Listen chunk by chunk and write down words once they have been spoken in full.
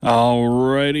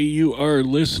Alrighty, you are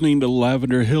listening to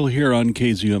Lavender Hill here on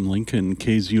KZUM Lincoln,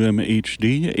 KZUM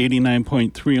HD,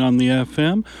 89.3 on the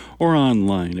FM, or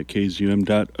online at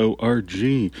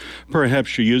kzum.org.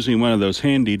 Perhaps you're using one of those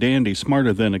handy-dandy,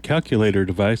 smarter-than-a-calculator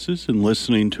devices and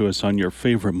listening to us on your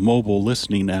favorite mobile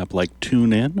listening app like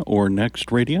TuneIn or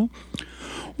Next Radio.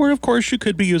 Or, of course, you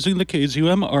could be using the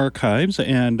KZUM archives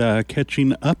and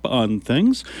catching up on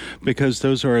things, because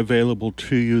those are available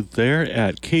to you there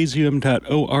at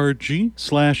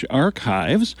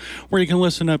kzum.org/archives, where you can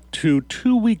listen up to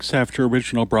 2 weeks after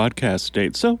original broadcast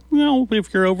date. So,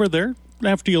 if you're over there,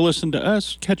 after you listen to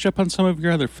us, catch up on some of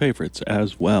your other favorites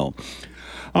as well.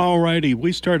 Alrighty,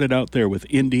 we started out there with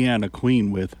Indiana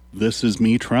Queen with This Is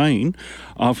Me Trying,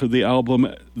 off of the album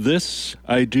This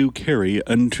I Do Carry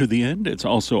Unto the End. It's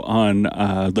also on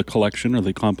the collection or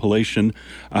the compilation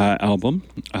album,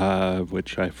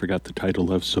 which I forgot the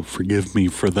title of, so forgive me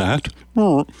for that.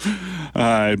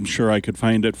 I'm sure I could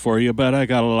find it for you, but I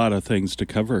got a lot of things to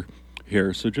cover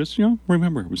here. So just,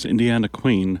 remember, it was Indiana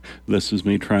Queen, This Is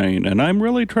Me Trying. And I'm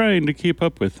really trying to keep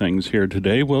up with things here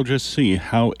today. We'll just see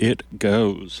how it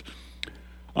goes.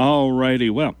 Alrighty,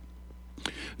 well,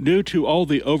 due to all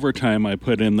the overtime I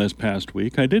put in this past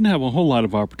week, I didn't have a whole lot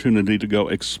of opportunity to go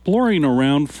exploring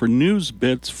around for news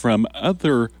bits from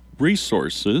other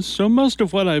resources. So most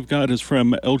of what I've got is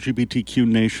from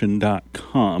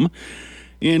LGBTQNation.com,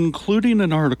 including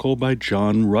an article by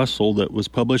John Russell that was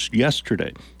published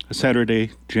yesterday,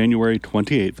 Saturday, January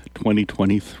 28th,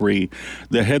 2023.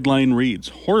 The headline reads,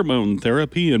 Hormone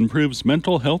Therapy Improves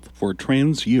Mental Health for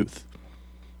Trans Youth.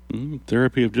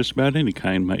 Therapy of just about any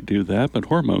kind might do that, but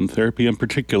hormone therapy in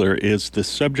particular is the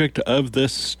subject of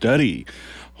this study.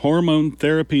 Hormone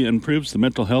therapy improves the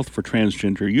mental health for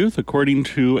transgender youth, according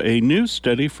to a new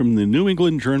study from the New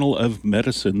England Journal of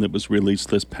Medicine that was released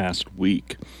this past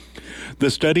week.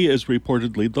 The study is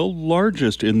reportedly the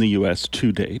largest in the U.S.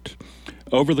 to date.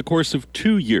 Over the course of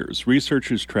 2 years,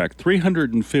 researchers tracked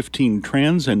 315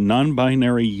 trans and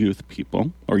non-binary youth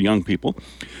people, or young people,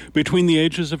 between the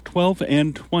ages of 12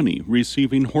 and 20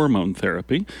 receiving hormone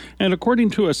therapy. And according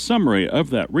to a summary of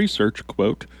that research,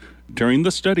 quote, during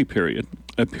the study period,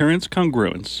 appearance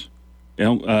congruence,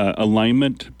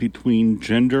 alignment between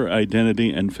gender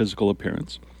identity and physical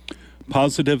appearance,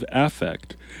 positive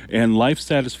affect, and life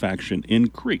satisfaction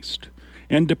increased,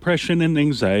 and depression and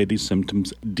anxiety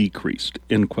symptoms decreased,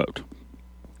 end quote.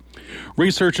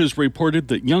 Researchers reported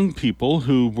that young people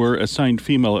who were assigned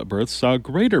female at birth saw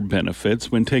greater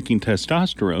benefits when taking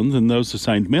testosterone than those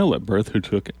assigned male at birth who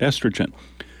took estrogen.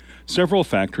 Several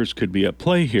factors could be at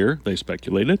play here, they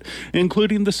speculated,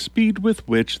 including the speed with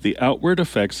which the outward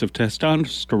effects of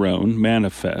testosterone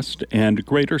manifest and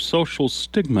greater social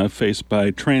stigma faced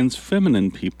by trans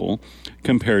feminine people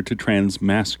compared to trans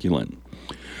masculine.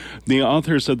 The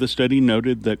authors of the study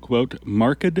noted that, quote,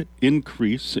 marked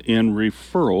increase in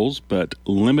referrals but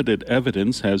limited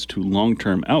evidence as to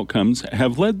long-term outcomes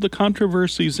have led the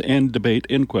controversies and debate,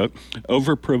 end quote,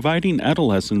 over providing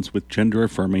adolescents with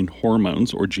gender-affirming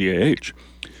hormones, or GAH.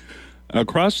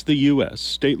 Across the U.S.,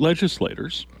 state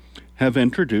legislators have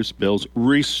introduced bills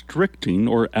restricting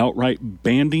or outright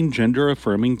banning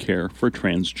gender-affirming care for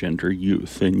transgender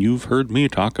youth. And you've heard me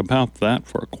talk about that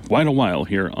for quite a while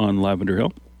here on Lavender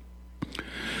Hill.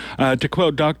 To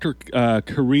quote Dr.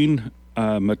 Karine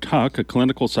Matak, a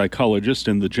clinical psychologist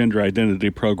in the gender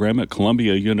identity program at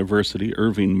Columbia University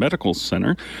Irving Medical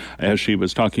Center, as she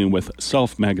was talking with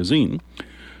Self magazine,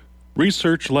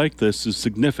 research like this is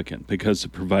significant because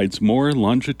it provides more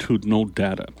longitudinal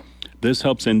data. This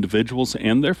helps individuals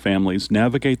and their families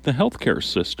navigate the healthcare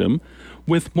system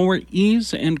with more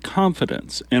ease and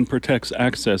confidence, and protects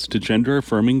access to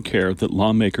gender-affirming care that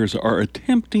lawmakers are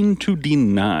attempting to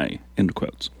deny, end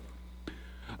quotes.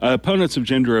 Opponents of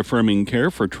gender-affirming care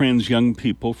for trans young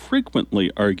people frequently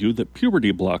argue that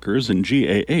puberty blockers and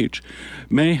GAH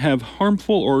may have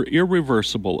harmful or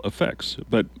irreversible effects,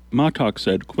 but Matok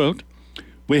said, quote,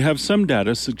 we have some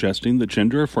data suggesting that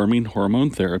gender-affirming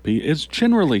hormone therapy is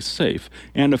generally safe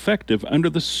and effective under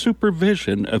the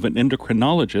supervision of an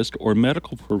endocrinologist or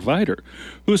medical provider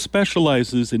who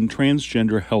specializes in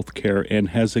transgender health care and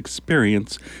has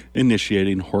experience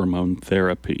initiating hormone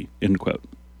therapy, end quote.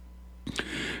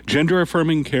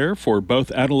 Gender-affirming care for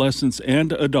both adolescents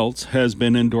and adults has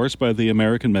been endorsed by the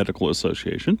American Medical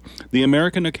Association, the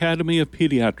American Academy of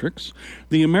Pediatrics,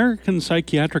 the American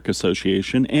Psychiatric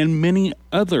Association, and many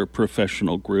other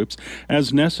professional groups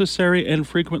as necessary and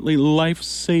frequently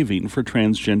life-saving for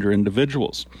transgender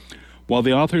individuals. while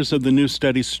the authors of the new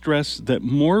study stress that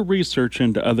more research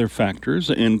into other factors,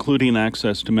 including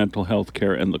access to mental health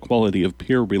care and the quality of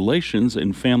peer relations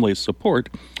and family support,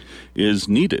 is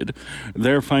needed,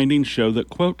 their findings show that,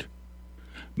 quote,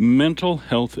 mental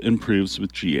health improves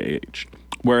with GAH,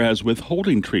 whereas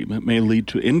withholding treatment may lead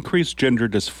to increased gender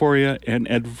dysphoria and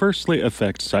adversely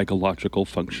affect psychological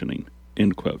functioning,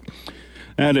 end quote.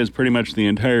 That is pretty much the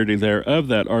entirety there of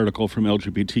that article from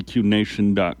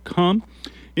LGBTQNation.com.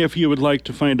 If you would like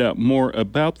to find out more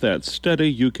about that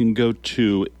study, you can go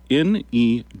to nejm.org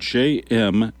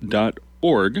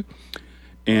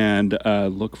and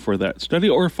look for that study,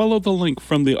 or follow the link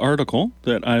from the article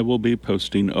that I will be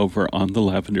posting over on the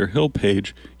Lavender Hill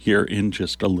page here in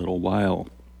just a little while.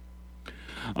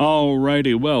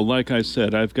 Alrighty, well, like I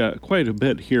said, I've got quite a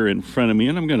bit here in front of me,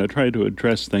 and I'm going to try to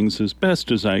address things as best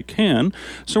as I can.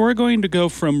 So we're going to go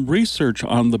from research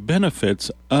on the benefits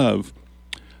of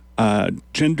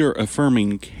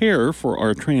gender-affirming care for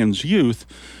our trans youth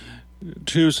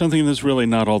to something that's really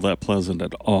not all that pleasant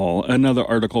at all. Another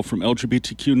article from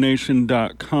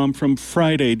LGBTQNation.com from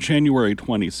Friday, January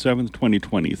 27th,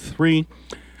 2023.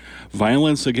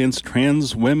 Violence against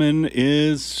trans women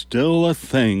is still a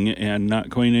thing and not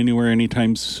going anywhere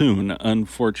anytime soon,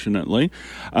 unfortunately.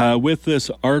 With this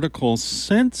article,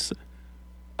 since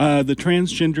the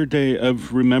Transgender Day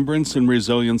of Remembrance and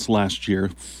Resilience last year,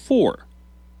 4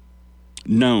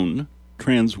 known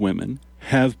trans women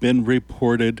have been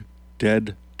reported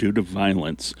dead due to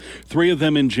violence. 3 of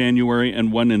them in January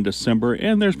and 1 in December,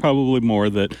 and there's probably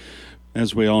more that,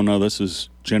 as we all know, this is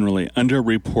generally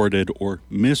underreported or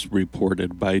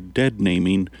misreported by dead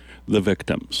naming the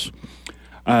victims.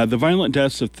 The violent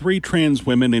deaths of 3 trans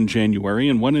women in January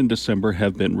and 1 in December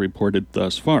have been reported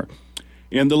thus far.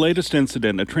 In the latest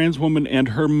incident, a trans woman and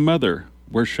her mother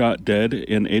were shot dead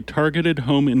in a targeted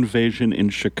home invasion in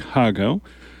Chicago.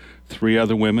 3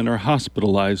 other women are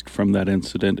hospitalized from that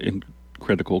incident in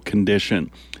critical condition.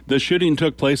 The shooting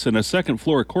took place in a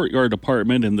second-floor courtyard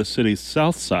apartment in the city's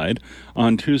south side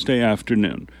on Tuesday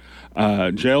afternoon.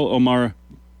 Jael Omar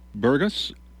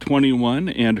Burgos, 21,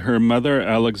 and her mother,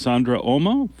 Alexandra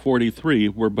Olmo, 43,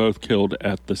 were both killed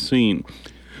at the scene.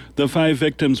 The 5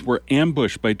 victims were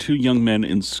ambushed by 2 young men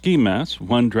in ski masks,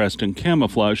 one dressed in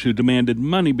camouflage, who demanded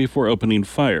money before opening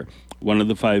fire. One of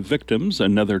the 5 victims,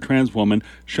 another trans woman,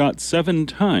 shot 7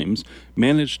 times,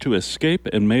 managed to escape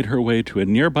and made her way to a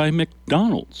nearby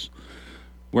McDonald's,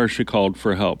 where she called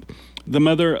for help. The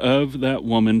mother of that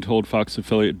woman told Fox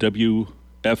affiliate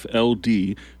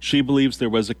WFLD she believes there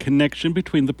was a connection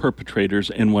between the perpetrators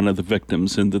and one of the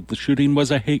victims and that the shooting was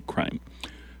a hate crime.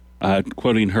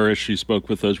 Quoting her as she spoke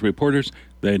with those reporters,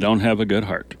 "They don't have a good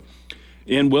heart."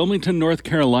 In Wilmington, North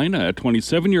Carolina, a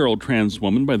 27-year-old trans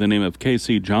woman by the name of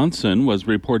Casey Johnson was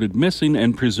reported missing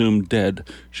and presumed dead.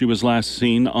 She was last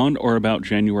seen on or about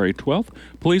January 12th.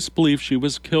 Police believe she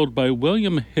was killed by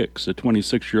William Hicks, a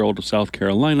 26-year-old of South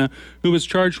Carolina, who was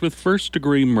charged with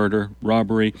first-degree murder,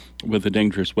 robbery with a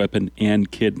dangerous weapon,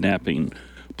 and kidnapping.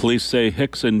 Police say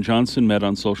Hicks and Johnson met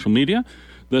on social media.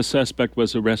 The suspect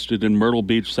was arrested in Myrtle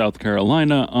Beach, South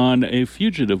Carolina on a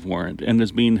fugitive warrant and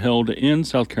is being held in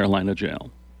South Carolina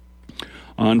jail.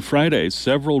 On Friday,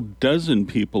 several dozen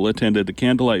people attended a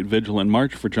candlelight vigil and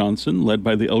march for Johnson, led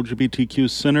by the LGBTQ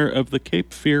Center of the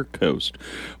Cape Fear Coast.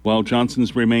 While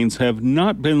Johnson's remains have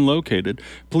not been located,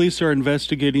 police are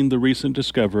investigating the recent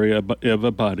discovery of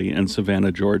a body in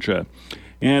Savannah, Georgia.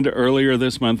 And earlier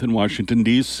this month in Washington,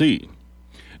 D.C.,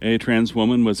 a trans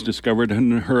woman was discovered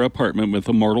in her apartment with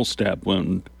a mortal stab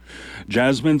wound.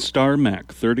 Jasmine Starr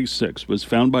Mack, 36, was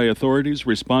found by authorities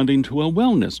responding to a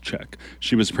wellness check.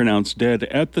 She was pronounced dead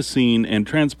at the scene and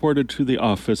transported to the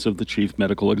office of the chief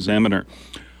medical examiner.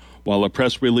 While a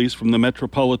press release from the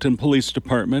Metropolitan Police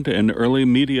Department and early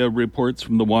media reports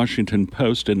from the Washington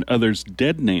Post and others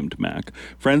dead-named Mack,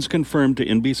 friends confirmed to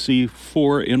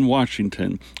NBC4 in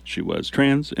Washington she was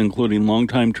trans, including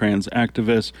longtime trans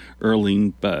activist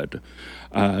Earlene Budd.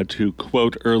 To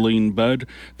quote Earlene Budd,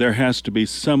 "There has to be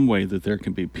some way that there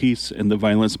can be peace, and the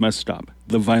violence must stop.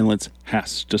 The violence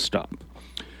has to stop."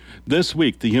 This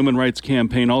week, the Human Rights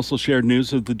Campaign also shared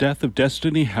news of the death of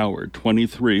Destiny Howard,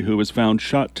 23, who was found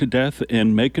shot to death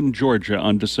in Macon, Georgia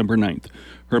on December 9th.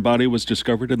 Her body was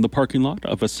discovered in the parking lot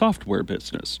of a software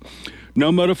business.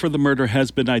 No motive for the murder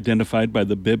has been identified by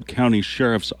the Bibb County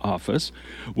Sheriff's Office,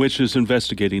 which is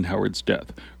investigating Howard's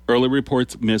death. Early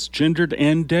reports misgendered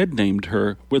and dead-named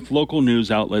her, with local news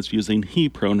outlets using he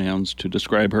pronouns to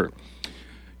describe her.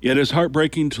 It is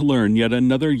heartbreaking to learn yet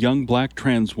another young black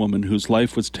trans woman whose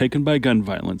life was taken by gun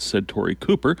violence, said Tori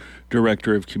Cooper,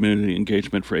 Director of Community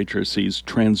Engagement for HRC's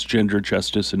Transgender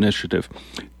Justice Initiative.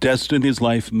 Destiny's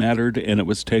life mattered, and it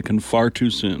was taken far too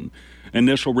soon.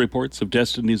 Initial reports of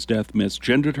Destiny's death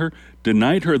misgendered her,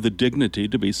 denied her the dignity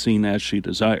to be seen as she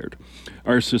desired.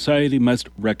 Our society must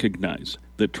recognize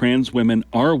that trans women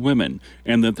are women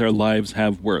and that their lives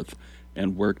have worth,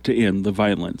 and work to end the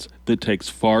violence that takes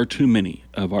far too many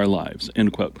of our lives,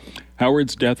 end quote.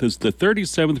 Howard's death is the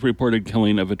 37th reported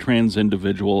killing of a trans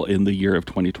individual in the year of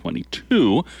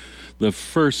 2022, the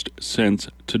first since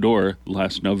Tudor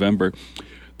last November.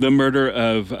 The murder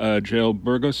of Jael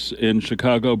Burgos in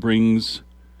Chicago brings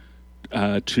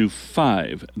to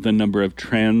 5 the number of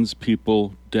trans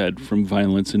people dead from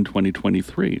violence in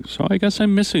 2023. So I guess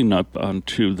I'm missing up on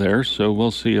 2 there, so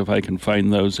we'll see if I can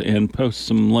find those and post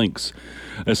some links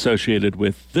associated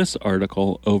with this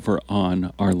article over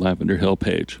on our Lavender Hill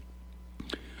page.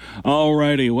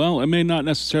 Alrighty, well, it may not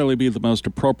necessarily be the most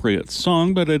appropriate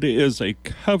song, but it is a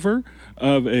cover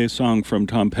of a song from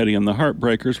Tom Petty and the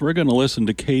Heartbreakers. We're going to listen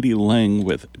to Katie Lang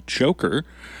with Joker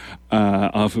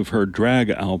off of her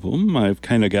drag album. I've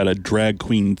kind of got a drag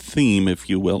queen theme, if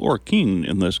you will, or king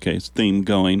in this case, theme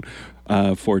going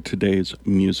for today's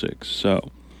music.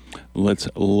 So let's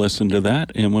listen to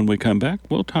that, and when we come back,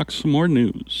 we'll talk some more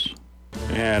news.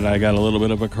 And I got a little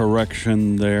bit of a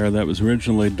correction there. That was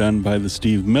originally done by the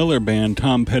Steve Miller Band.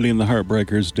 Tom Petty and the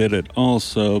Heartbreakers did it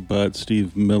also, but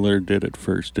Steve Miller did it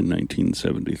first in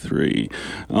 1973.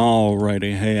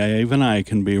 Alrighty, hey, even I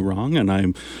can be wrong, and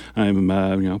I'm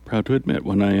proud to admit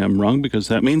when I am wrong, because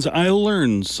that means I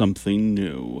learned something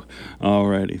new.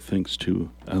 Alrighty, thanks to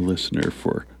a listener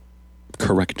for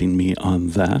correcting me on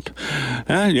that.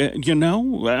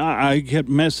 I get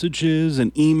messages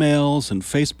and emails and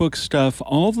Facebook stuff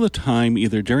all the time,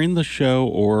 either during the show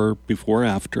or before or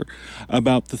after,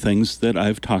 about the things that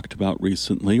I've talked about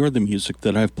recently or the music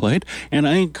that I've played, and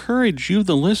I encourage you,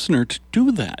 the listener, to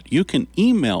do that. You can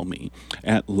email me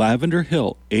at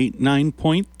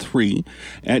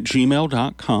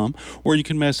lavenderhill89.3@gmail.com, or you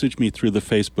can message me through the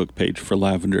Facebook page for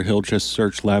Lavender Hill. Just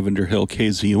search Lavender Hill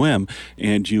KZUM,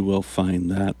 and you will find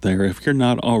that there if you're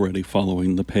not already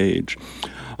following the page.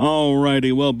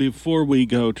 Alrighty, well, before we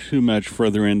go too much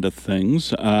further into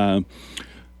things,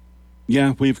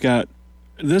 we've got,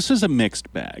 this is a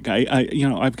mixed bag.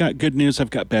 I've got good news, I've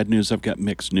got bad news, I've got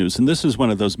mixed news, and this is one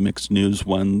of those mixed news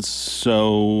ones.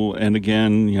 So, and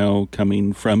again,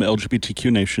 coming from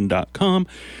LGBTQNation.com,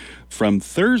 from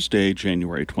Thursday,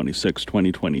 January 26,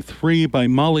 2023, by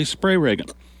Molly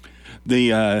Sprayregan. The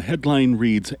headline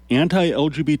reads,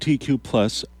 Anti-LGBTQ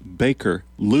plus Baker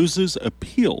loses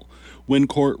appeal when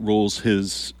court rules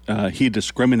he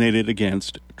discriminated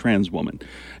against trans woman.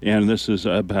 And this is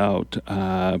about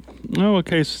a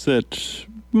case that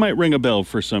might ring a bell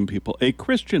for some people. A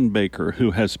Christian baker who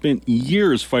has spent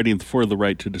years fighting for the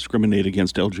right to discriminate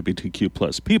against LGBTQ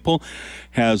plus people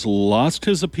has lost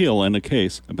his appeal in a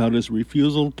case about his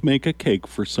refusal to make a cake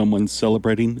for someone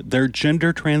celebrating their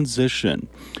gender transition.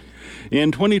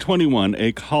 In 2021,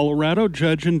 a Colorado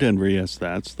judge in Denver, yes,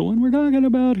 that's the one we're talking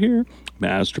about here,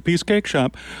 Masterpiece Cake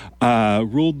Shop,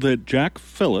 ruled that Jack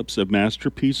Phillips of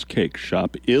Masterpiece Cake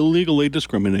Shop illegally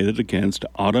discriminated against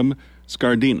Autumn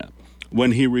Scardina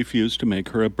when he refused to make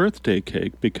her a birthday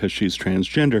cake because she's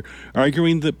transgender,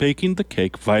 arguing that baking the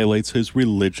cake violates his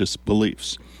religious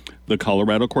beliefs. The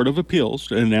Colorado Court of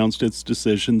Appeals announced its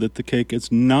decision that the cake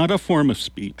is not a form of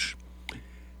speech,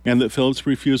 and that Phillips'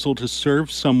 refusal to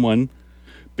serve someone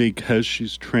because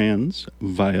she's trans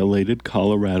violated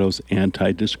Colorado's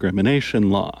anti-discrimination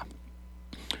law.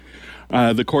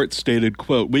 The court stated,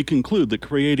 quote, "We conclude that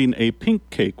creating a pink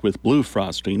cake with blue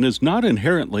frosting is not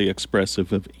inherently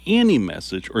expressive of any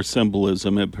message or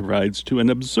symbolism it provides to an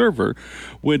observer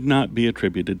would not be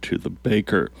attributed to the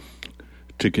baker."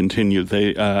 To continue,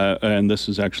 and this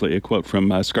is actually a quote from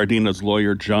Scardina's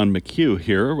lawyer, John McHugh,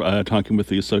 here, talking with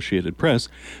the Associated Press.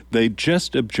 They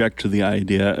just object to the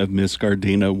idea of Miss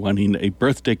Scardina wanting a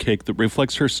birthday cake that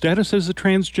reflects her status as a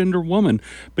transgender woman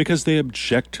because they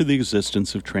object to the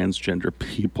existence of transgender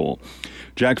people.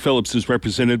 Jack Phillips is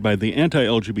represented by the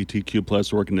anti-LGBTQ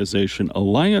plus organization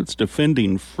Alliance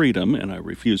Defending Freedom, and I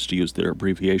refuse to use their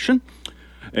abbreviation,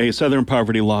 a Southern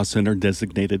Poverty Law Center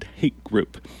designated hate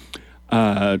group.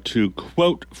 To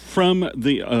quote from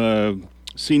the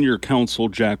senior counsel,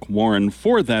 Jack Warren,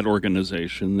 for that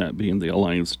organization, that being the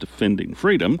Alliance Defending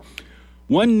Freedom,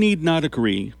 one need not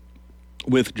agree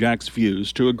with Jack's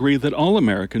views to agree that all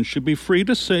Americans should be free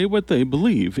to say what they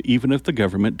believe, even if the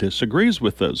government disagrees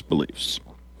with those beliefs.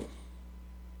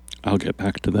 I'll get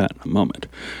back to that in a moment.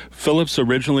 Phillips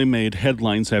originally made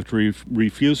headlines after he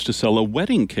refused to sell a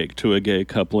wedding cake to a gay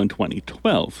couple in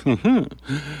 2012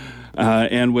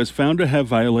 and was found to have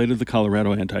violated the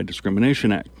Colorado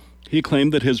Anti-Discrimination Act. He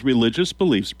claimed that his religious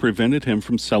beliefs prevented him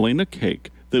from selling a cake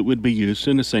that would be used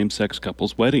in a same-sex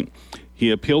couple's wedding. He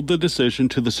appealed the decision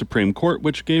to the Supreme Court,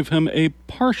 which gave him a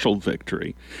partial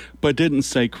victory, but didn't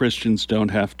say Christians don't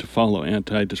have to follow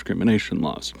anti-discrimination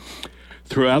laws.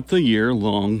 Throughout the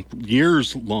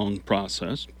years-long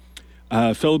process,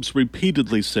 Phillips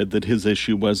repeatedly said that his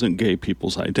issue wasn't gay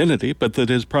people's identity, but that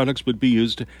his products would be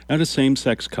used at a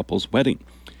same-sex couple's wedding.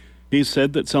 He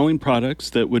said that selling products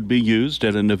that would be used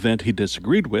at an event he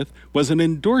disagreed with was an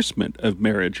endorsement of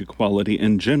marriage equality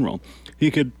in general. He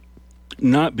could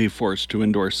not be forced to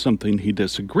endorse something he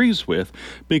disagrees with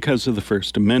because of the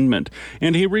First Amendment,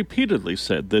 and he repeatedly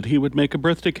said that he would make a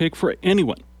birthday cake for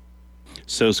anyone.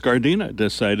 So Scardina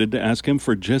decided to ask him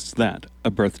for just that,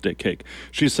 a birthday cake.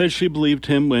 She said she believed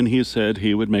him when he said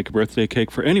he would make a birthday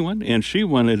cake for anyone, and she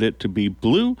wanted it to be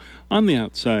blue on the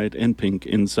outside and pink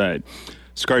inside.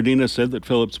 Scardina said that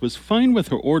Phillips was fine with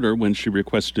her order when she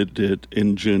requested it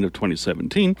in June of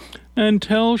 2017,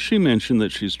 until she mentioned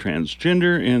that she's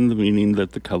transgender and the meaning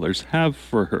that the colors have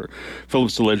for her.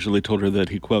 Phillips allegedly told her that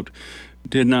he, quote,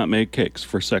 did not make cakes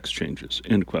for sex changes,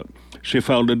 end quote. She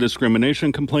filed a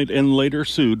discrimination complaint and later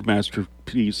sued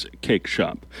Masterpiece Cake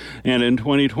Shop. And in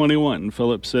 2021,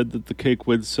 Phillips said that the cake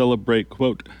would celebrate,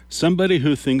 quote, somebody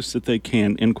who thinks that they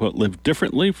can, end quote, live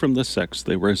differently from the sex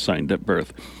they were assigned at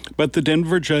birth. But the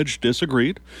Denver judge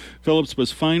disagreed. Phillips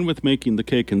was fine with making the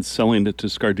cake and selling it to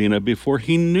Scardina before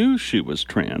he knew she was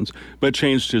trans, but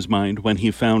changed his mind when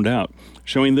he found out,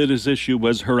 showing that his issue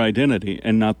was her identity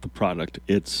and not the product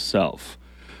itself.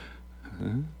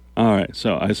 All right,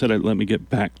 so I said let me get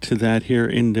back to that here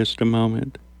in just a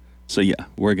moment. So yeah,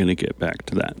 we're going to get back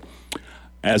to that.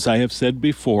 As I have said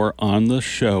before on the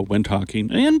show when talking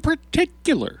in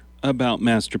particular about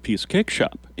Masterpiece Cake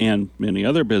Shop and many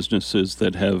other businesses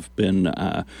that have been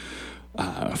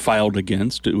filed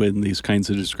against in these kinds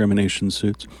of discrimination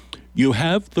suits, you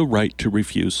have the right to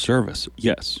refuse service,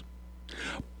 yes.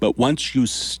 But once you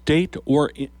state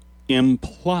or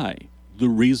imply the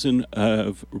reason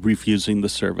of refusing the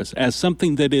service as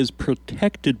something that is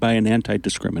protected by an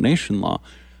anti-discrimination law,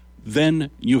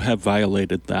 then you have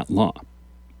violated that law.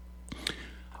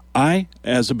 I,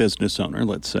 as a business owner,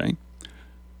 let's say,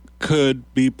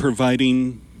 could be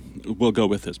providing, we'll go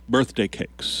with this, birthday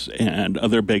cakes and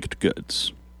other baked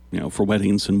goods, for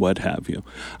weddings and what have you.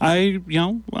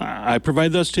 I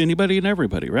provide those to anybody and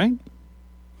everybody, right?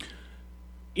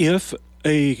 If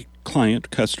a client,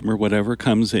 customer, whatever,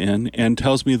 comes in and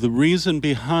tells me the reason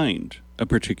behind a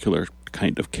particular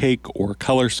kind of cake or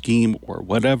color scheme or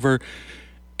whatever,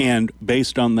 and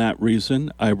based on that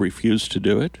reason, I refuse to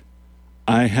do it,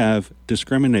 I have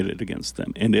discriminated against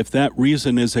them. And if that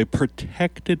reason is a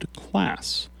protected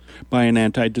class by an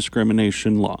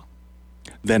anti-discrimination law,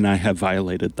 then I have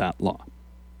violated that law.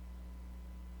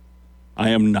 I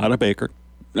am not a baker.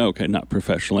 Okay, not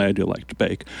professionally. I do like to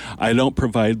bake. I don't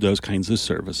provide those kinds of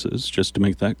services, just to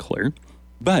make that clear.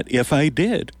 But if I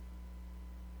did,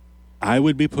 I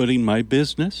would be putting my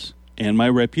business and my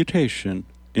reputation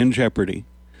in jeopardy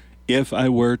if I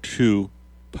were to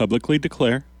publicly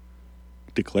declare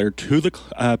to the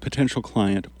potential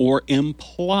client or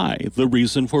imply the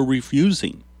reason for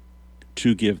refusing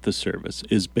to give the service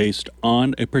is based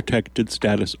on a protected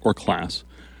status or class,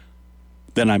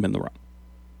 then I'm in the wrong.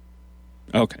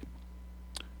 Okay.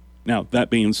 Now, that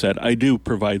being said, I do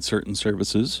provide certain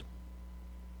services.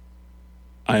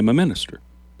 I'm a minister,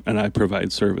 and I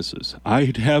provide services.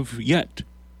 I have yet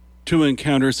to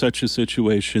encounter such a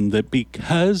situation that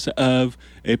because of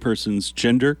a person's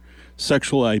gender,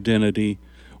 sexual identity,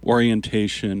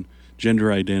 orientation,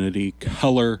 gender identity,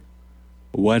 color,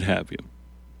 what have you,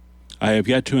 I have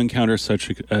yet to encounter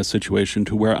such a situation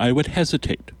to where I would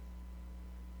hesitate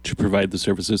to provide the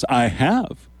services. I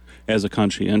have, as a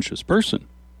conscientious person,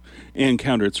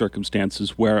 encountered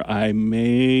circumstances where I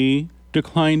may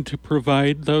decline to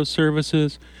provide those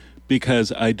services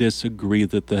because I disagree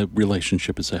that the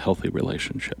relationship is a healthy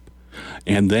relationship.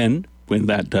 And then, when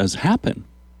that does happen,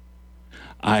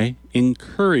 I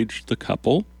encourage the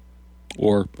couple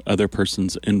or other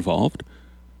persons involved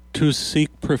to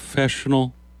seek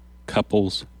professional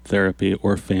couples therapy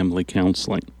or family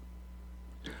counseling.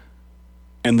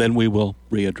 And then we will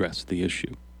readdress the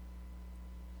issue.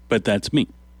 But that's me.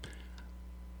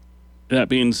 That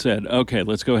being said, okay,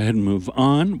 let's go ahead and move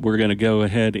on. We're going to go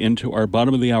ahead into our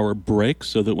bottom of the hour break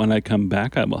so that when I come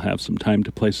back, I will have some time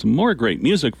to play some more great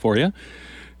music for you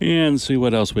and see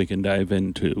what else we can dive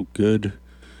into. Good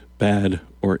bad,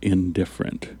 or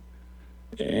indifferent.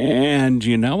 And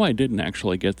I didn't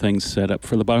actually get things set up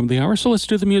for the bottom of the hour, so let's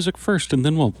do the music first, and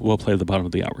then we'll play the bottom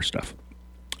of the hour stuff.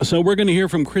 So we're going to hear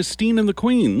from Christine and the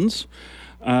Queens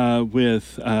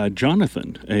with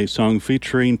Jonathan, a song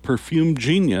featuring Perfume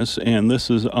Genius, and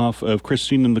this is off of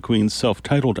Christine and the Queens'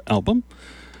 self-titled album.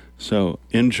 So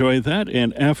enjoy that,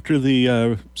 and after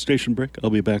the station break, I'll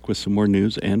be back with some more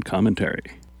news and commentary.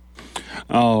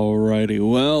 Alrighty,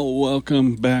 well,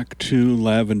 welcome back to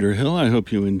Lavender Hill. I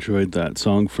hope you enjoyed that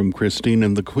song from Christine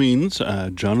and the Queens,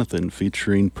 Jonathan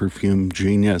featuring Perfume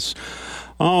Genius.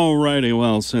 Alrighty,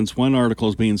 well, since one article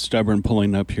is being stubborn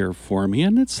pulling up here for me,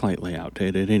 and it's slightly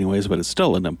outdated anyways, but it's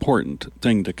still an important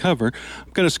thing to cover,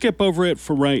 I'm going to skip over it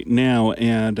for right now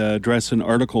and address an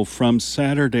article from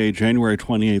Saturday, January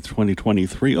 28th,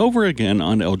 2023, over again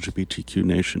on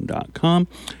LGBTQNation.com.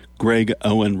 Greg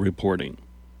Owen reporting.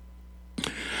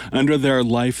 Under their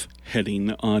life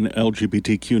heading on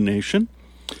LGBTQ Nation,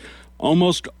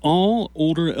 almost all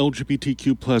older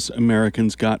LGBTQ plus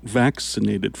Americans got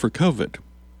vaccinated for COVID.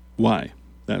 Why?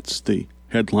 That's the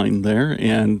headline there.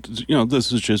 And,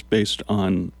 this is just based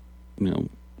on,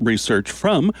 research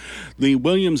from the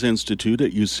Williams Institute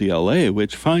at UCLA,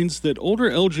 which finds that older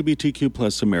LGBTQ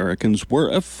plus Americans were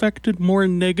affected more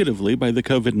negatively by the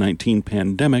COVID-19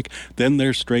 pandemic than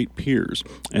their straight peers.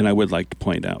 And I would like to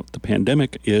point out, the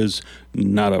pandemic is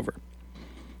not over.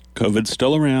 COVID's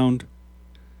still around.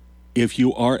 If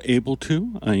you are able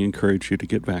to, I encourage you to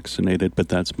get vaccinated, but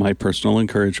that's my personal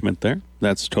encouragement there.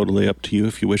 That's totally up to you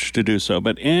if you wish to do so.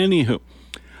 But anywho,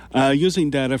 using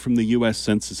data from the U.S.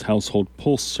 Census Household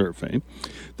Pulse Survey,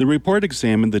 the report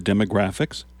examined the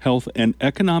demographics, health, and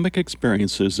economic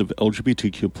experiences of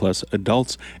LGBTQ plus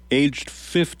adults aged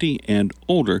 50 and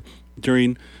older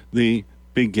during the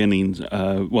beginnings,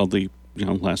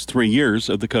 last 3 years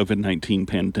of the COVID-19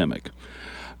 pandemic.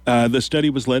 The study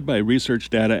was led by research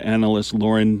data analyst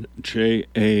Lauren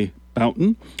J.A.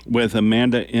 Boughton with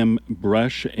Amanda M.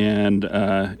 Brush and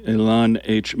Ilan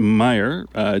H. Meyer,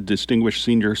 a distinguished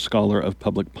senior scholar of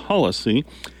public policy.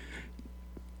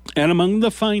 And among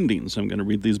the findings, I'm going to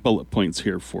read these bullet points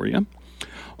here for you.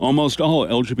 Almost all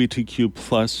LGBTQ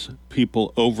plus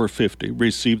people over 50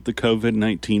 received the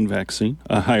COVID-19 vaccine,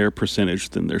 a higher percentage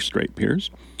than their straight peers.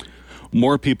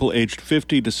 More people aged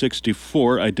 50 to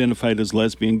 64 identified as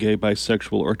lesbian, gay,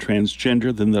 bisexual, or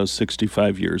transgender than those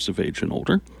 65 years of age and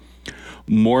older.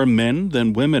 More men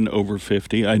than women over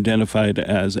 50 identified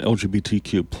as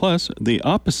LGBTQ+, the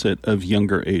opposite of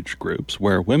younger age groups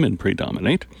where women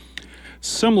predominate.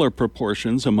 Similar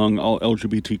proportions among all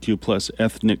LGBTQ+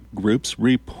 ethnic groups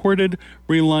reported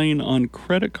relying on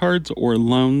credit cards or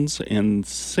loans and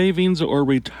savings or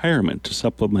retirement to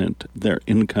supplement their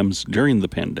incomes during the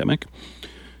pandemic.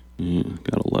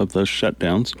 Gotta love those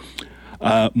shutdowns.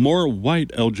 More white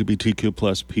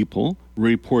LGBTQ+ people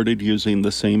reported using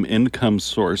the same income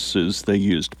sources they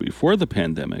used before the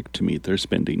pandemic to meet their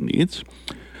spending needs.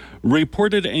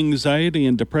 Reported anxiety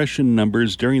and depression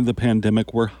numbers during the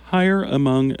pandemic were higher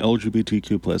among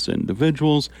LGBTQ+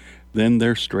 individuals than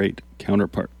their straight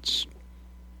counterparts.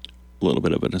 A little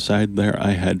bit of an aside there,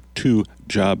 I had 2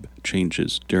 job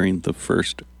changes during the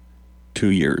first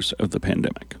 2 years of the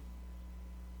pandemic.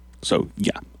 So,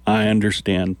 yeah, I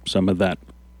understand some of that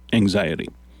anxiety.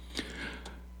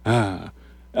 In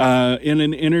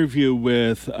an interview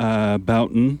with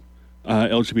Boughton,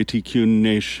 LGBTQ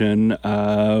Nation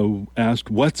asked,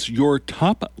 what's your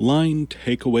top line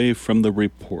takeaway from the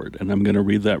report? And I'm going to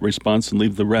read that response and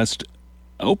leave the rest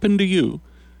open to you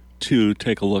to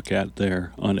take a look at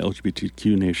there on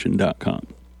LGBTQNation.com.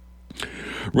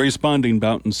 Responding,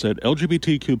 Boughton said,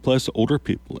 LGBTQ plus older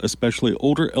people, especially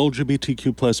older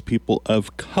LGBTQ plus people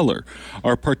of color,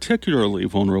 are particularly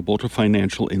vulnerable to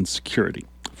financial insecurity,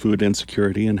 food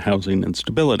insecurity, and housing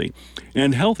instability,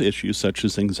 and health issues such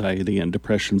as anxiety and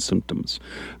depression symptoms.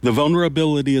 The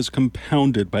vulnerability is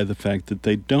compounded by the fact that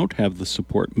they don't have the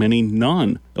support many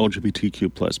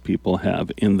non-LGBTQ plus people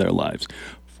have in their lives.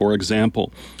 For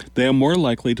example, they are more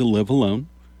likely to live alone,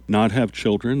 not have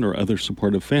children or other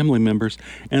supportive family members,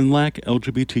 and lack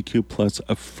LGBTQ plus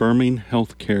affirming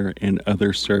health care and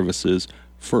other services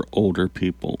for older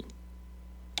people.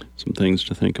 Some things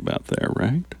to think about there,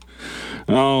 right?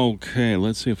 Okay,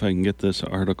 let's see if I can get this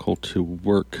article to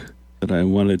work that I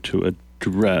wanted to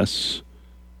address.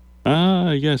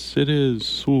 Yes, it is.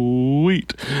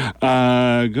 Sweet.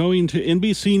 Going to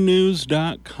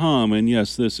NBCnews.com, and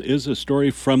yes, this is a story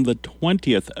from the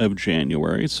 20th of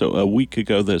January, so a week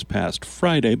ago this past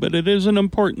Friday, but it is an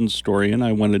important story, and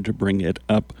I wanted to bring it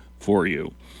up for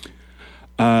you.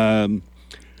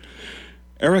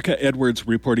 Erica Edwards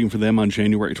reporting for them on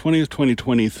January 20th,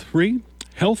 2023.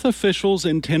 Health officials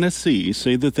in Tennessee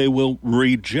say that they will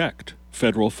reject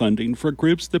federal funding for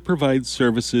groups that provide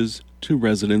services to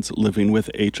residents living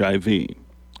with HIV.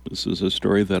 This is a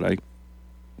story that I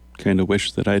kind of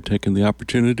wish that I had taken the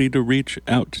opportunity to reach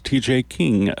out to TJ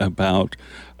King about,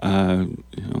 the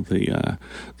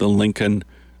Lincoln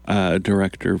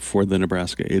director for the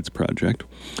Nebraska AIDS Project.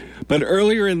 But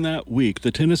earlier in that week,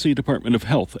 the Tennessee Department of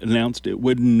Health announced it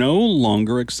would no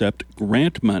longer accept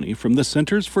grant money from the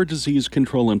Centers for Disease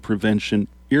Control and Prevention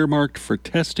earmarked for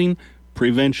testing,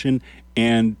 prevention,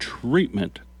 and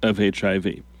treatment of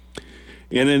HIV.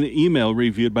 In an email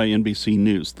reviewed by NBC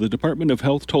News, the Department of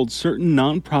Health told certain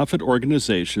nonprofit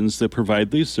organizations that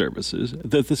provide these services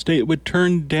that the state would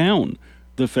turn down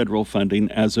the federal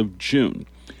funding as of June,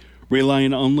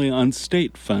 relying only on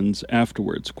state funds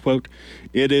afterwards. Quote,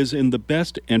 "It is in the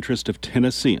best interest of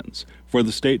Tennesseans for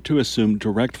the state to assume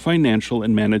direct financial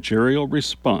and managerial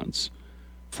response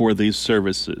for these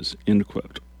services," end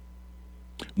quote.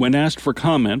 When asked for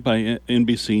comment by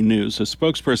NBC News, a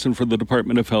spokesperson for the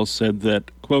Department of Health said that,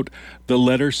 quote, "the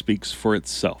letter speaks for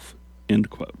itself,"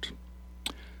 end quote.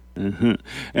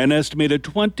 An estimated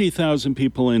 20,000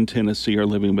 people in Tennessee are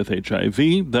living with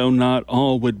HIV. Though not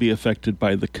all would be affected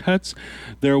by the cuts,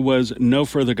 there was no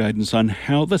further guidance on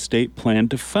how the state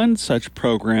planned to fund such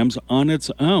programs on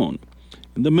its own.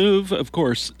 The move, of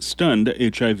course, stunned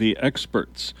HIV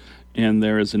experts. And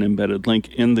there is an embedded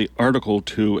link in the article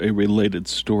to a related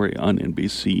story on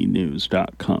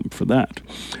NBCnews.com for that.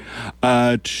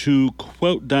 To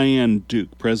quote Diane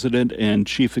Duke, President and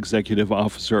Chief Executive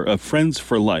Officer of Friends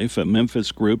for Life, a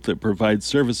Memphis group that provides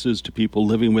services to people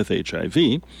living with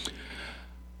HIV,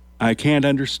 "I can't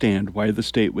understand why the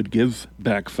state would give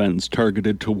back funds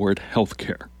targeted toward health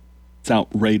care. It's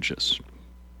outrageous."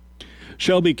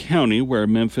 Shelby County, where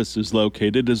Memphis is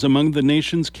located, is among the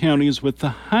nation's counties with the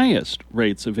highest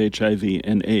rates of HIV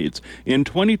and AIDS. In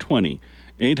 2020,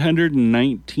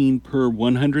 819 per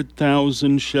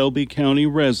 100,000 Shelby County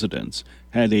residents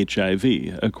had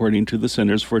HIV, according to the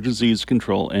Centers for Disease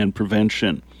Control and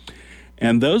Prevention.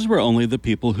 And those were only the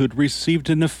people who'd received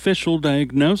an official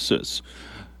diagnosis.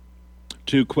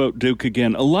 To quote Duke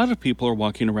again, "A lot of people are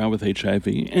walking around with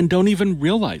HIV and don't even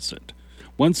realize it.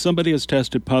 Once somebody is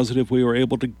tested positive, we were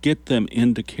able to get them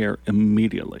into care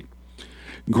immediately."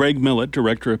 Greg Millett,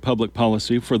 Director of Public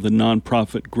Policy for the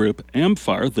nonprofit group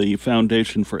AMFAR, the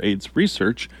Foundation for AIDS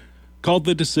Research, called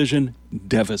the decision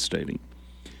devastating.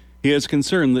 He is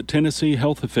concerned that Tennessee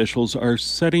health officials are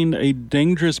setting a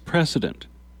dangerous precedent.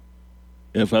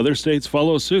 "If other states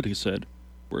follow suit," he said,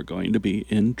 "we're going to be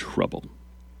in trouble."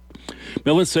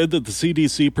 Millett said that the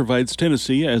CDC provides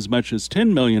Tennessee as much as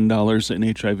 $10 million in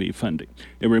HIV funding.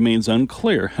 It remains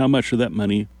unclear how much of that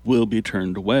money will be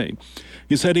turned away.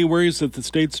 He said he worries that the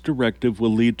state's directive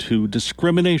will lead to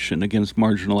discrimination against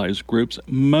marginalized groups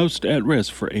most at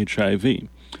risk for HIV.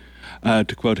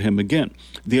 To quote him again,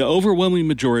 "The overwhelming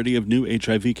majority of new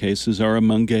HIV cases are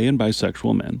among gay and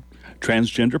bisexual men,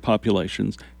 transgender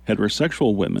populations,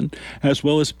 heterosexual women, as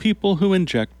well as people who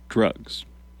inject drugs.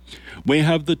 We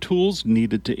have the tools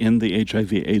needed to end the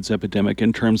HIV/AIDS epidemic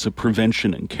in terms of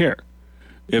prevention and care.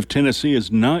 If Tennessee is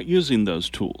not using those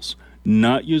tools,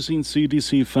 not using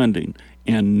CDC funding,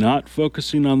 and not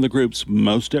focusing on the groups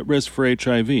most at risk for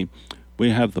HIV,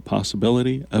 we have the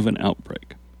possibility of an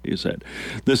outbreak," he said.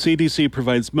 The CDC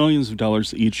provides millions of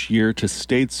dollars each year to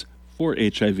states for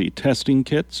HIV testing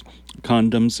kits,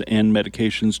 condoms, and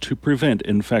medications to prevent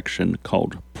infection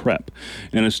called PrEP.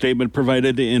 In a statement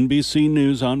provided to NBC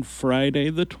News on Friday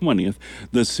the 20th,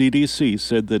 the CDC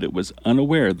said that it was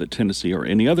unaware that Tennessee or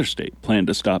any other state planned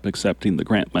to stop accepting the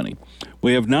grant money.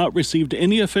 "We have not received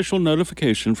any official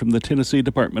notification from the Tennessee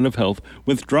Department of Health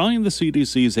withdrawing the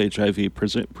CDC's HIV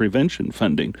prevention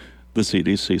funding," the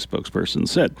CDC spokesperson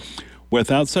said.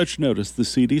 "Without such notice, the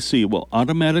CDC will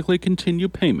automatically continue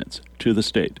payments to the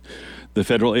state." The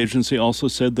federal agency also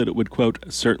said that it would, quote,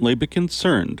 "certainly be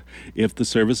concerned if the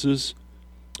services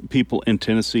people in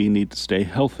Tennessee need to stay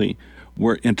healthy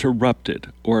were interrupted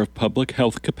or if public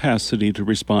health capacity to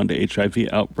respond to HIV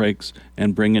outbreaks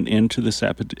and bring an end to this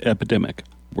epidemic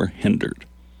were hindered."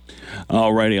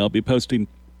 All righty, I'll be posting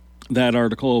that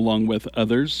article along with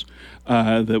others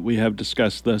that we have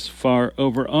discussed thus far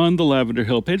over on the Lavender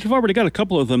Hill page. I've already got a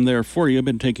couple of them there for you. I've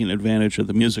been taking advantage of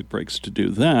the music breaks to do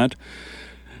that.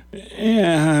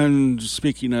 And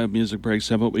speaking of music breaks,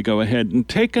 how about we go ahead and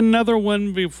take another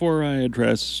one before I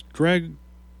address drag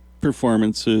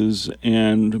performances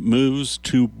and moves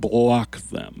to block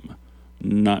them,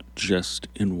 not just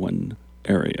in one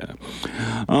area.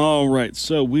 All right,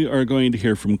 so we are going to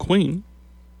hear from Queen.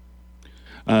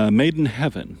 Made in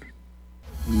Heaven.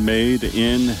 Made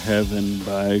in Heaven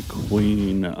by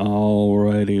Queen.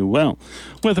 Alrighty. Well,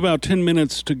 with about 10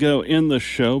 minutes to go in the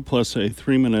show, plus a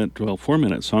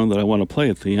 4-minute song that I want to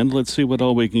play at the end, let's see what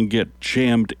all we can get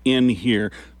jammed in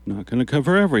here. Not going to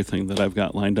cover everything that I've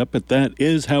got lined up, but that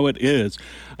is how it is.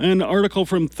 An article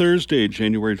from Thursday,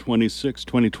 January 26,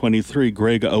 2023,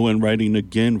 Greg Owen writing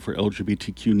again for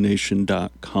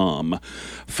LGBTQNation.com.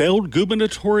 Failed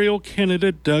gubernatorial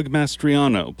candidate Doug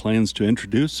Mastriano plans to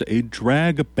introduce a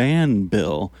drag ban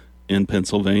bill in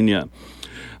Pennsylvania.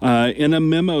 In a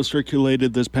memo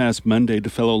circulated this past Monday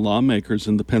to fellow lawmakers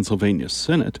in the Pennsylvania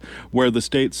Senate, where the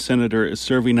state senator is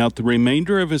serving out the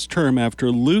remainder of his term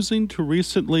after losing to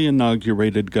recently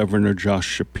inaugurated Governor Josh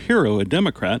Shapiro, a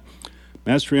Democrat,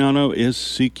 Mastriano is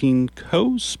seeking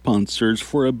co-sponsors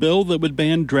for a bill that would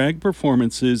ban drag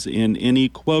performances in any,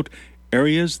 quote,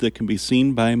 areas that can be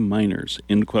seen by minors,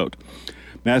 end quote.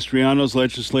 Mastriano's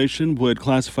legislation would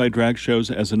classify drag shows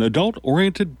as an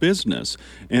adult-oriented business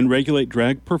and regulate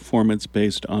drag performance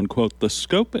based on, quote, the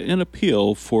scope and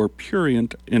appeal for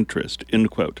prurient interest, end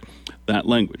quote. That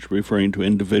language referring to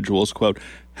individuals, quote,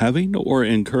 having or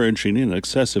encouraging an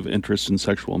excessive interest in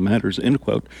sexual matters, end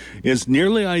quote, is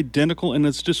nearly identical in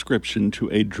its description to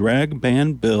a drag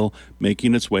ban bill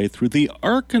making its way through the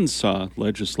Arkansas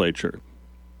legislature.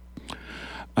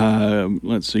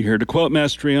 Let's see here. To quote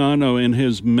Mastriano in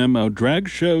his memo, drag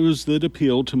shows that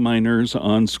appeal to minors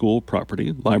on school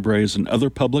property, libraries, and other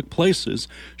public places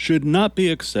should not be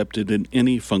accepted in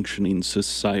any functioning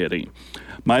society.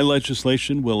 My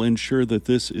legislation will ensure that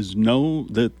this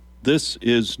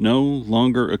no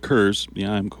longer occurs.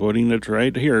 Yeah, I'm quoting it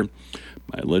right here.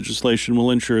 My legislation will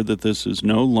ensure that this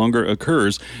no longer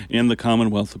occurs in the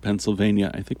Commonwealth of Pennsylvania.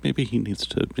 I think maybe he needs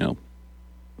to,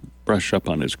 brush up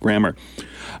on his grammar.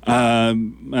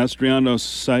 Mastriano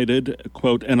cited,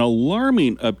 quote, an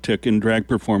alarming uptick in drag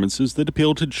performances that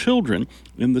appeal to children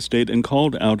in the state and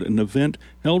called out an event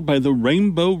held by the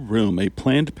Rainbow Room, a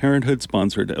Planned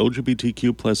Parenthood-sponsored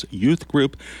LGBTQ plus youth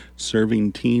group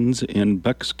serving teens in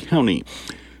Bucks County.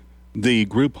 The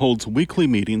group holds weekly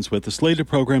meetings with a slate of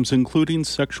programs including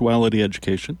sexuality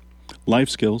education, life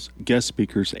skills, guest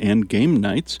speakers, and game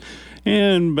nights.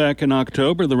 And back in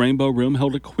October, the Rainbow Room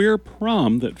held a queer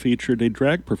prom that featured a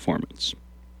drag performance.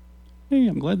 Hey,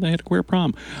 I'm glad they had a queer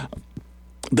prom.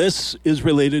 This is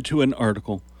related to an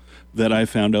article that I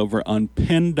found over on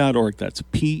pen.org. That's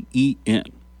P-E-N.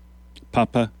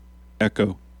 Papa,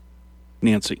 Echo,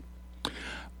 Nancy.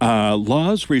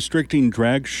 Laws restricting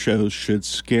drag shows should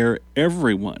scare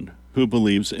everyone who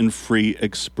believes in free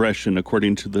expression,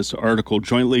 according to this article,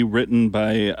 jointly written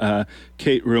by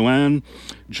Kate Ruan,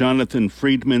 Jonathan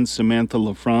Friedman, Samantha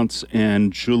LaFrance,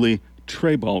 and Julie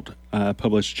Trebolt,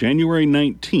 published January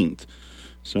 19th.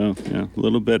 So, yeah, a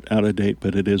little bit out of date,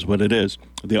 but it is what it is.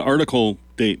 The article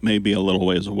date may be a little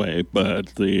ways away,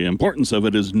 but the importance of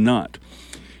it is not.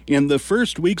 In the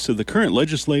first weeks of the current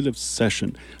legislative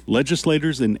session,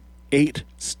 legislators in 8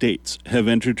 states have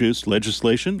introduced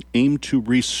legislation aimed to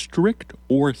restrict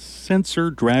or censor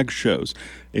drag shows.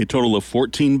 A total of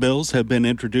 14 bills have been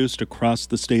introduced across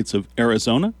the states of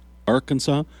Arizona,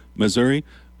 Arkansas, Missouri,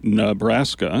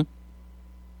 Nebraska,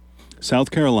 South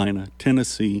Carolina,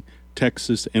 Tennessee,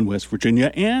 Texas, and West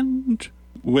Virginia, and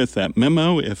with that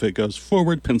memo, if it goes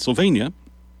forward, Pennsylvania.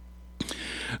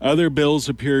 Other bills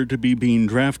appear to be being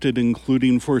drafted,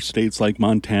 including for states like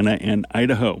Montana and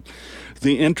Idaho.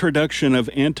 The introduction of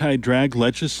anti-drag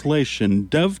legislation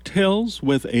dovetails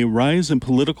with a rise in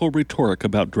political rhetoric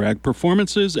about drag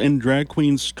performances and drag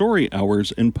queen story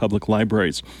hours in public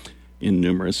libraries in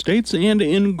numerous states and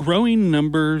in growing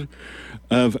number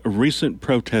of recent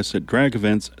protests at drag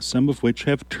events, some of which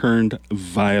have turned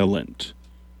violent.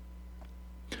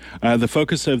 The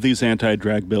focus of these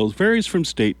anti-drag bills varies from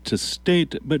state to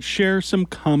state, but share some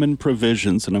common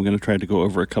provisions, and I'm going to try to go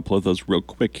over a couple of those real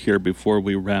quick here before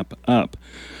we wrap up.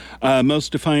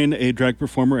 Most define a drag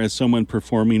performer as someone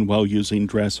performing while using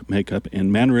dress, makeup, and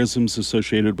mannerisms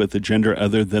associated with a gender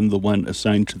other than the one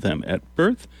assigned to them at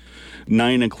birth.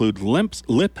 9 include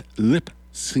lip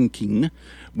syncing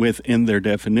within their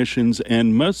definitions,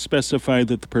 and most specify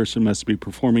that the person must be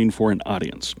performing for an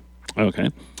audience.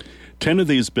 Okay. 10 of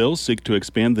these bills seek to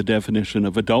expand the definition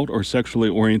of adult or sexually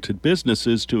oriented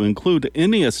businesses to include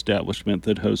any establishment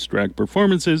that hosts drag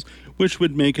performances, which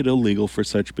would make it illegal for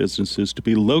such businesses to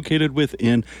be located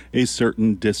within a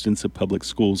certain distance of public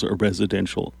schools or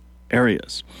residential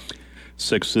areas.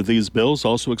 6 of these bills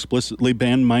also explicitly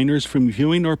ban minors from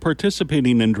viewing or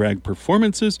participating in drag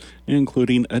performances,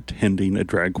 including attending a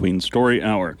drag queen story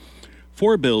hour.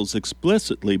 4 bills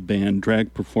explicitly ban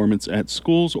drag performance at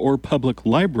schools or public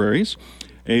libraries.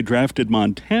 A drafted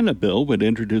Montana bill would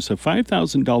introduce a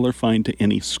 $5,000 fine to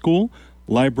any school,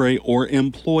 library, or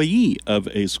employee of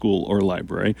a school or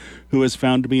library who is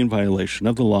found to be in violation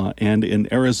of the law. And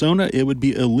in Arizona, it would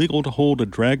be illegal to hold a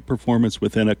drag performance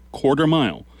within a quarter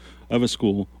mile of a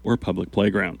school or public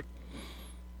playground.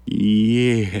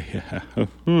 Yeah.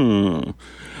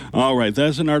 All right,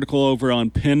 that's an article over on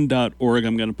pen.org.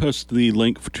 I'm going to post the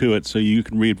link to it so you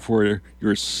can read for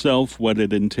yourself what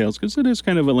it entails, because it is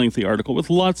kind of a lengthy article with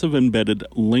lots of embedded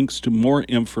links to more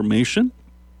information.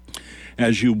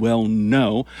 As you well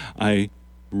know, I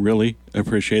really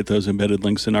appreciate those embedded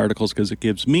links in articles because it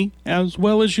gives me, as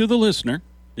well as you, the listener,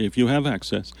 if you have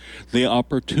access, the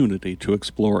opportunity to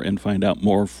explore and find out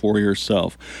more for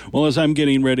yourself. Well, as I'm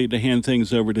getting ready to hand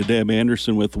things over to Deb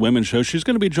Anderson with the Women's Show, she's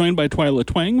going to be joined by Twyla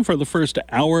Twang for the first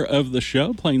hour of the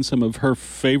show, playing some of her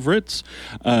favorites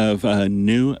of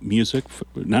new music.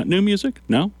 Not new music?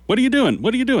 No? What are you doing?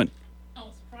 What are you doing?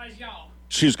 I'll surprise y'all.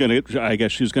 I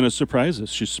guess she's going to surprise us.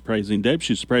 She's surprising Deb.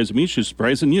 She's surprising me. She's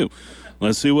surprising you.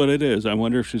 Let's see what it is. I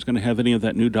wonder if she's going to have any of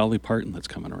that new Dolly Parton that's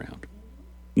coming around.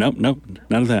 Nope,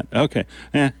 none of that. Okay.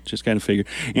 Just kind of figured.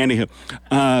 Anywho,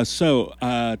 so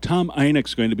Tom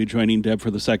Einek's going to be joining Deb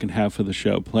for the second half of the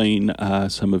show, playing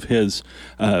some of his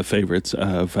favorites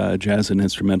of jazz and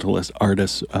instrumentalist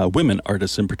artists, women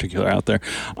artists in particular out there.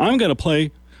 I'm going to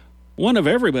play one of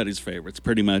everybody's favorites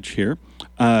pretty much here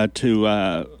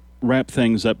to wrap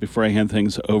things up before I hand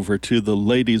things over to the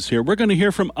ladies here. We're going to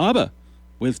hear from ABBA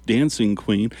with Dancing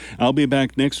Queen. I'll be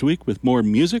back next week with more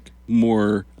music,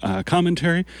 more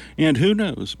commentary, and who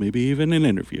knows, maybe even an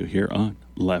interview here on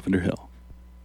Lavender Hill.